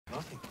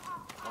Nothing.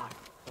 Why?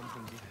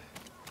 Something did.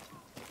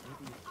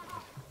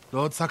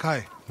 Lord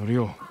Sakai.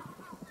 Norio.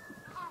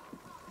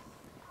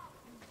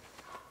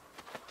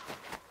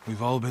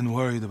 We've all been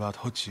worried about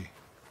Hochi.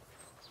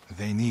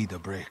 They need a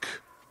break.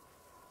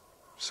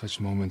 Such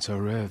moments are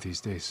rare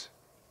these days.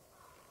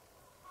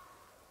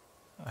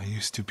 I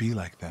used to be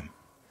like them.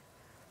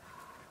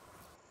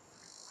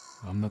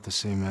 I'm not the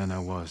same man I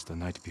was the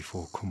night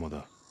before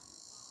Komoda.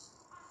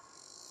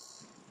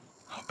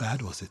 How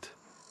bad was it?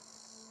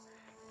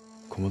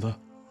 Komoda?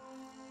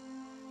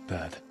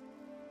 Bad.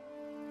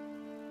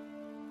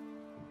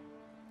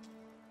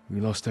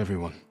 We lost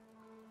everyone.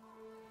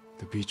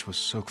 The beach was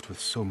soaked with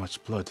so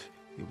much blood,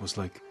 it was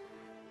like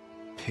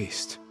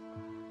paste.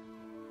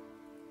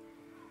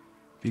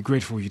 Be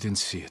grateful you didn't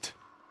see it.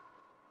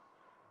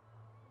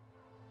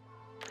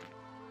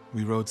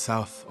 We rode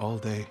south all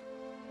day,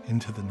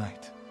 into the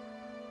night.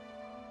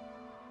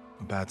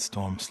 A bad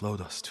storm slowed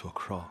us to a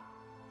crawl.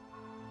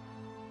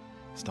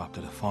 Stopped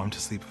at a farm to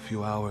sleep a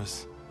few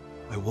hours.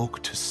 I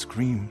woke to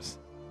screams.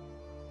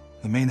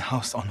 The main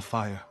house on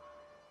fire.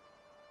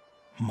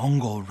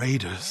 Mongol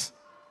raiders.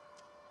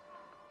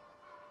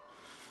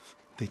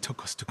 They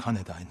took us to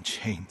Kaneda in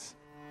chains.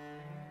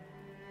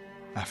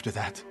 After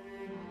that,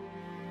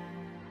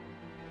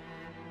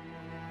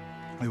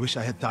 I wish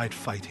I had died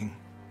fighting.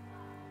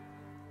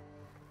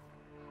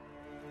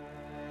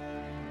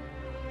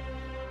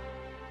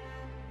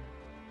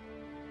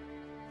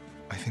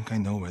 I think I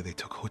know where they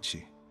took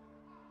Hochi.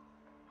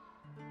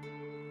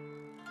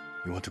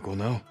 You want to go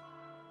now?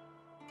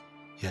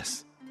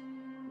 Yes.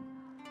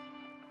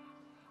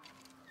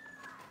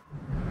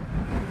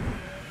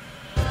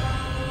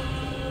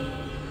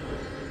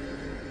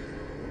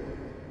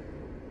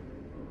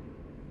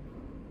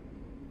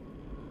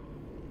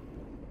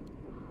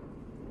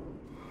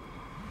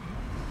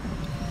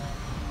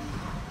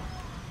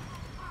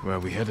 Where are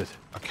we headed?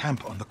 A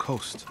camp on the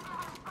coast.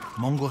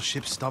 Mongol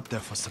ships stopped there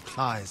for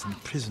supplies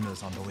and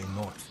prisoners on the way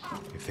north.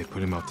 If they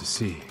put him out to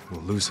sea,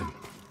 we'll lose him.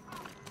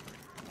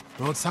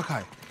 Lord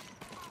Sakai,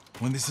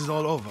 when this is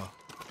all over,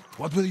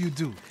 what will you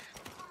do?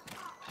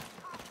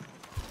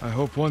 I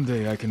hope one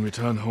day I can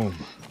return home.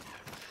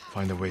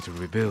 Find a way to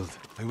rebuild.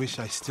 I wish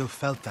I still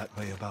felt that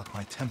way about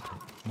my temple.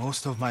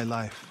 Most of my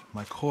life,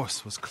 my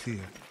course was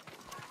clear.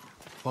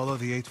 Follow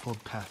the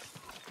Eightfold Path.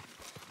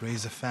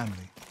 Raise a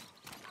family.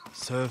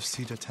 Serve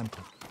Cedar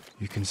Temple.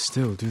 You can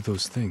still do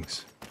those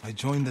things. I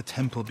joined the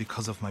temple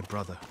because of my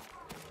brother.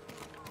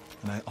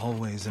 And I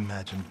always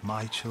imagined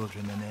my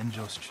children and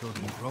Enjo's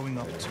children growing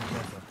up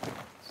together.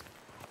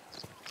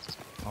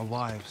 Our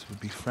wives would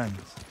be friends.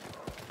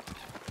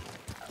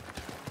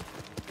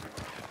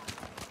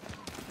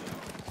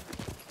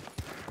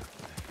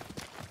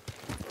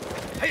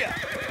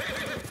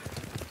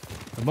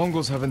 The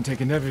Mongols haven't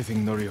taken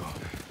everything, Norio.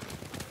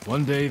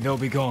 One day they'll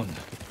be gone.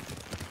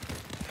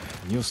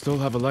 And you'll still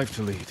have a life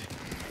to lead.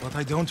 But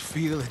I don't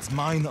feel it's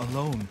mine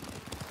alone.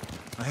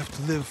 I have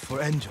to live for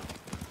Enjo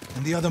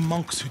and the other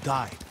monks who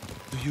died.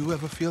 Do you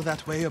ever feel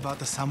that way about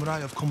the samurai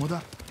of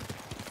Komoda?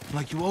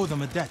 Like you owe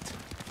them a debt?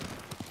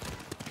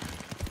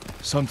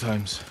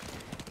 Sometimes.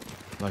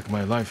 Like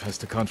my life has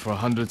to count for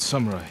 100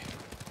 samurai.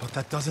 But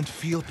that doesn't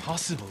feel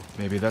possible.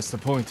 Maybe that's the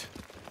point.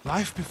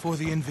 Life before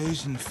the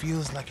invasion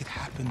feels like it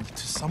happened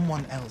to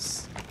someone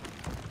else.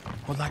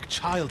 Or like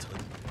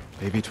childhood.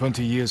 Maybe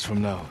 20 years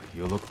from now,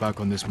 you'll look back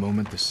on this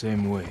moment the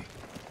same way.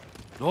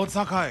 Lord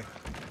Sakai,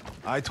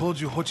 I told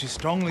you Hochi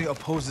strongly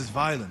opposes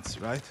violence,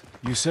 right?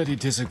 You said he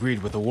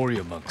disagreed with the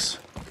warrior monks.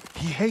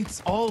 He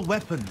hates all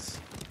weapons,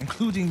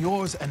 including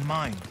yours and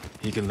mine.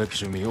 He can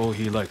lecture me all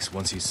he likes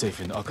once he's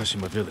safe in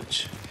Akashima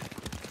village.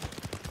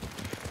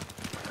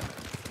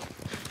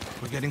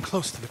 We're getting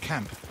close to the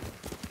camp.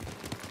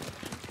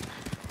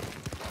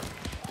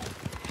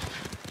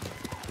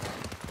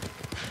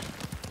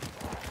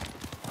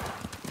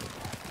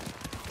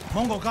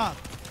 Mongol guard,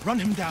 run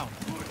him down.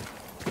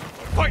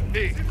 Fight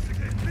me!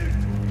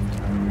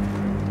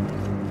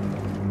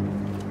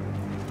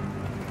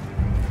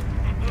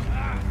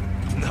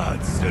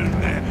 I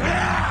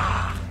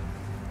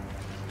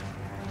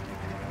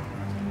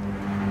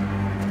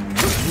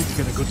need to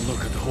get a good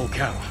look at the whole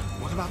camp.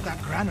 What about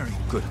that granary?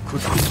 Good,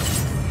 quickly.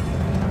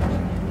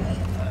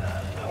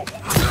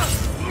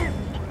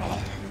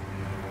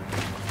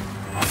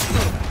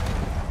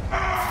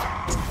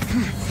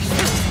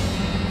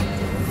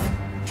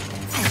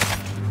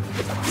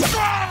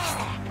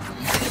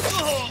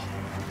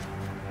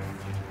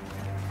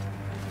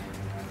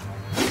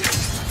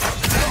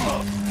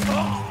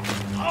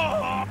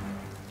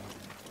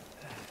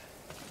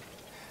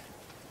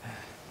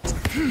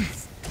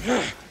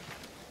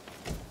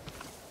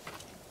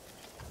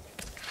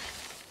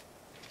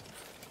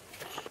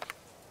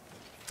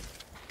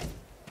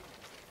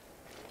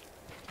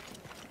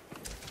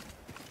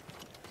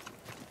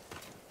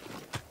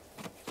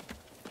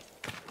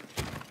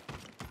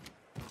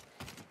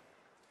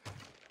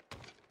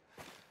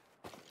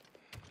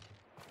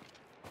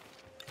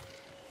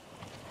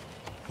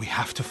 We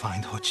have to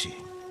find Hochi.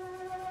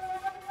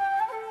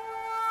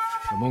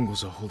 The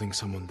Mongols are holding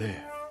someone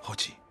there.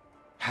 Hochi,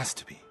 Has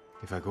to be.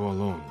 If I go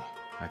alone,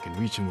 I can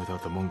reach him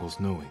without the Mongols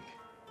knowing.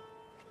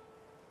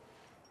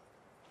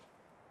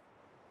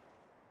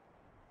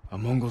 A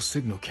Mongol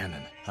signal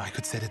cannon. I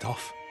could set it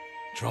off.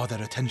 Draw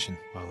their attention.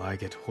 While I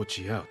get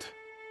Hochi out.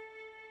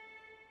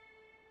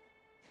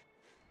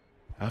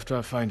 After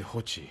I find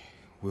Hochi,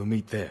 we'll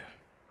meet there.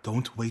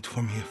 Don't wait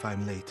for me if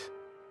I'm late.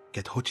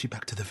 Get Hochi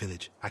back to the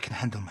village. I can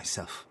handle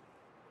myself.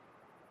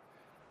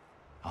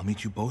 I'll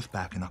meet you both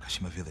back in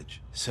Akashima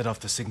village. Set off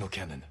the signal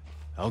cannon.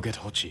 I'll get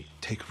Hochi.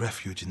 Take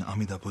refuge in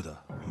Amida Buddha,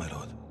 my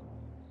lord.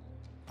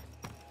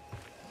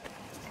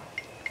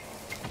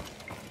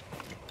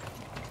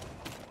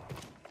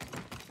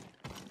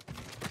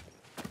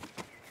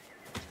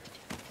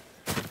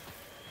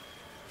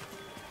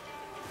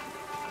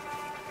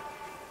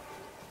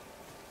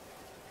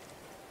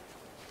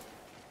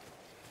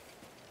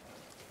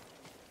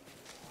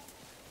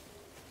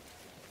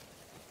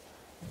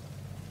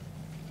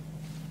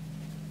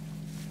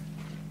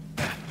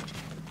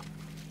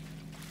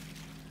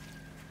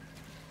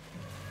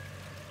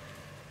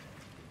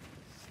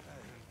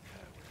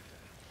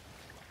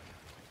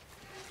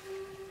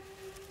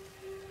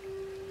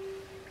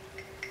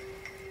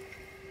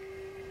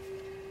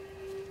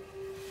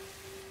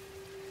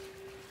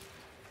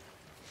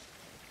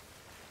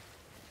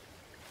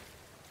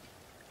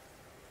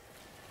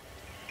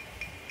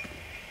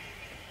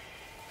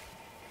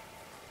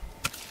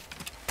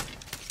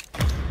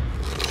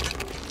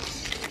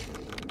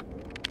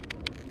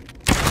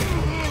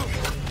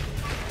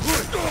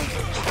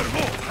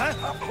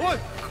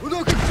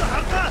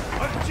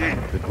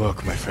 Good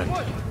work, my friend.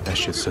 That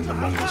should send the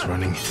Mongols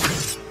running.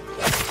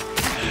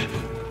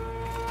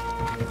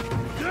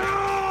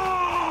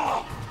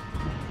 No!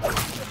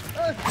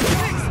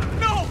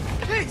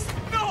 Please!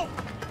 No!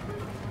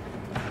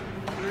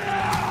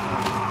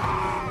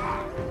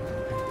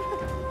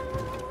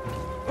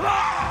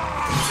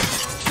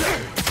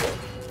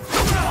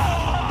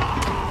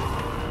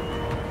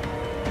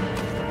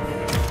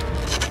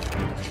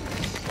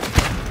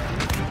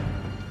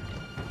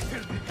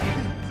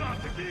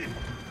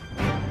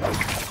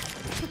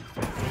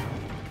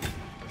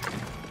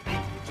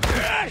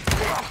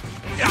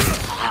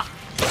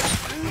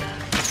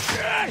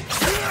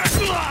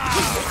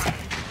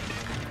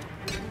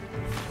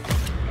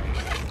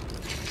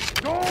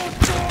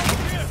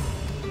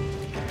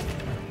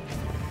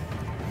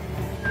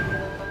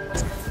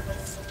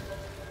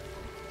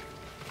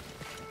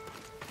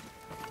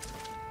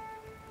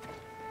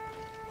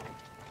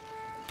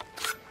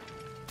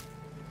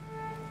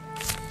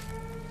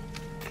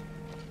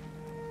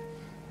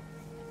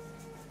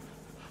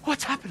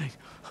 What's happening?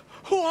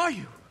 Who are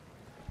you?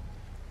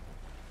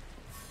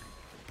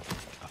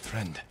 A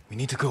friend. We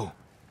need to go.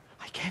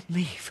 I can't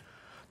leave.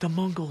 The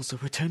Mongols are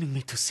returning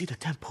me to see the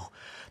temple.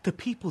 The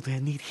people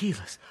there need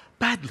healers.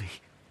 Badly.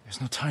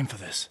 There's no time for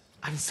this.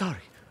 I'm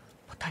sorry,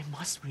 but I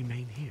must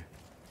remain here.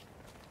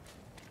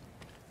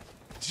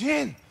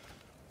 Jin!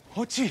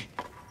 Hochi!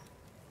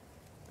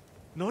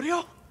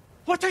 Norio?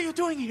 What are you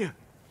doing here?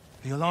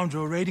 The alarm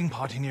drew a raiding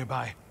party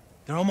nearby.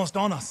 They're almost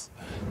on us.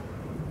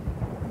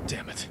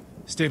 Damn it.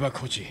 Stay back,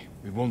 Hochi.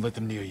 We won't let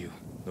them near you.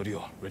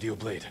 Norio, ready your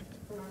blade.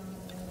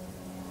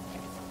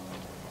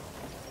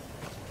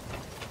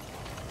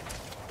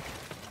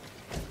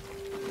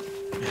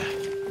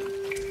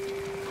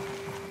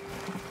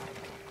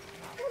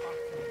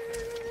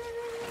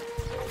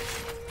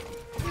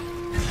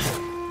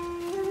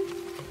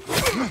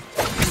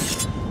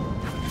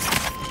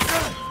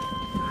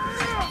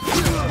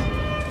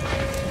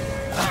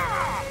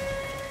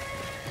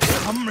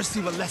 Come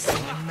receive a lesson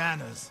in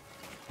manners.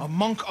 A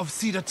monk of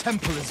Cedar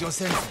Temple is your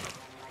sensei.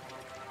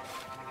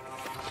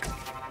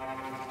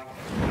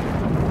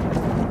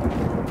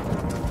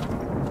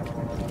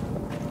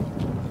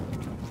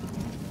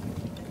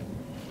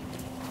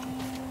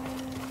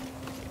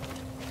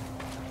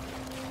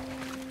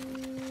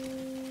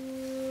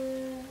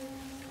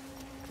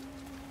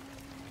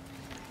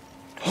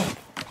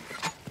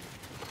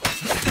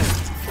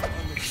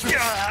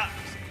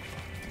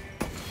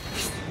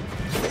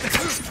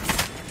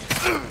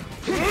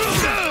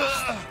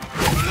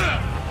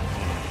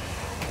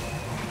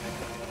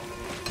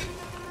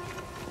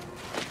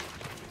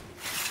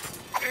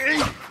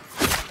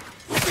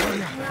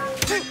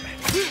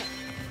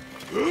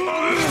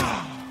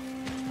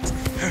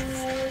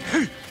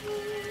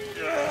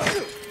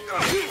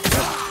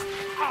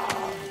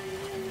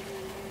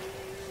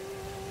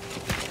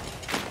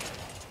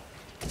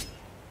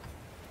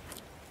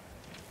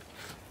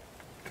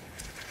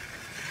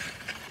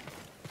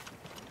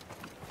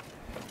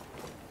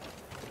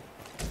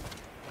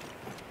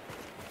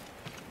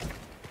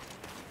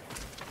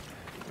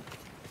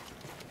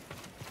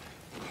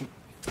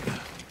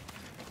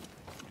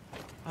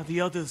 Are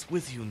the others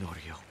with you,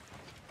 Norio?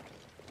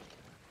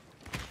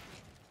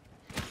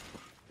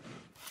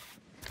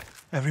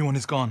 Everyone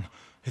is gone.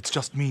 It's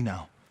just me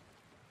now.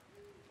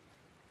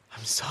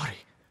 I'm sorry.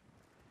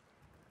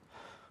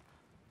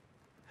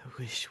 I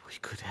wish we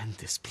could end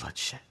this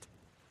bloodshed.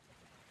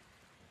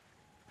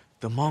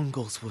 The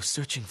Mongols were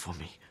searching for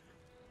me.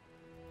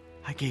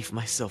 I gave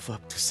myself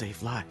up to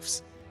save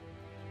lives.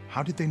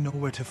 How did they know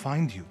where to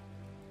find you?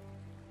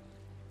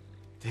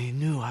 They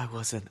knew I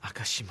was an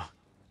Akashima,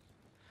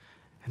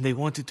 and they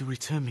wanted to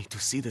return me to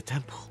see the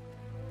temple.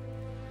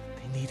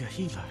 They need a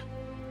healer.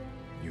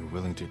 You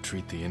willing to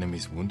treat the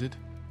enemy's wounded?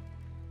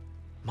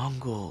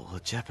 Mongol or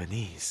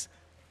Japanese,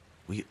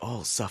 we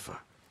all suffer.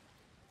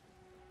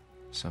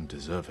 Some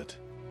deserve it.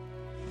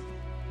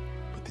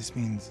 But this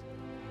means...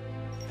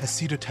 Has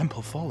Cedar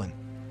Temple fallen?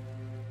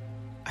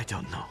 I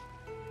don't know.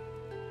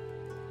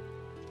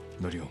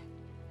 Norio,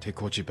 take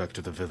Kochi back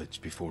to the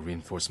village before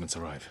reinforcements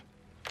arrive.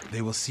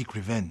 They will seek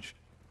revenge.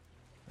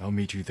 I'll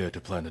meet you there to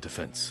plan a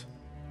defense.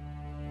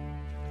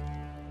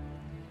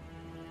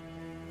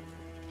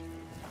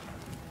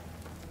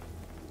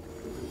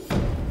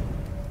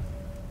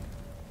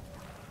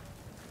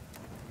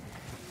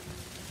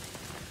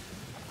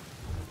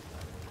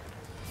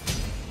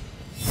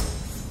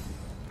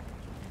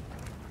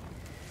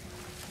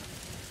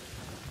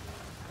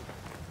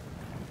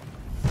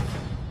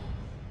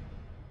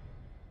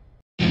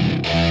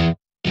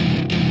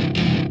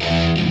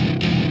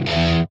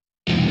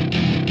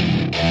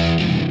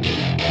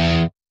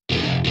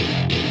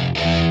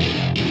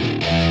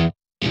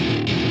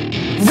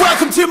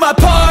 Welcome to my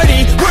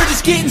party, we're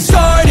just getting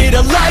started.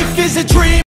 A life is a dream.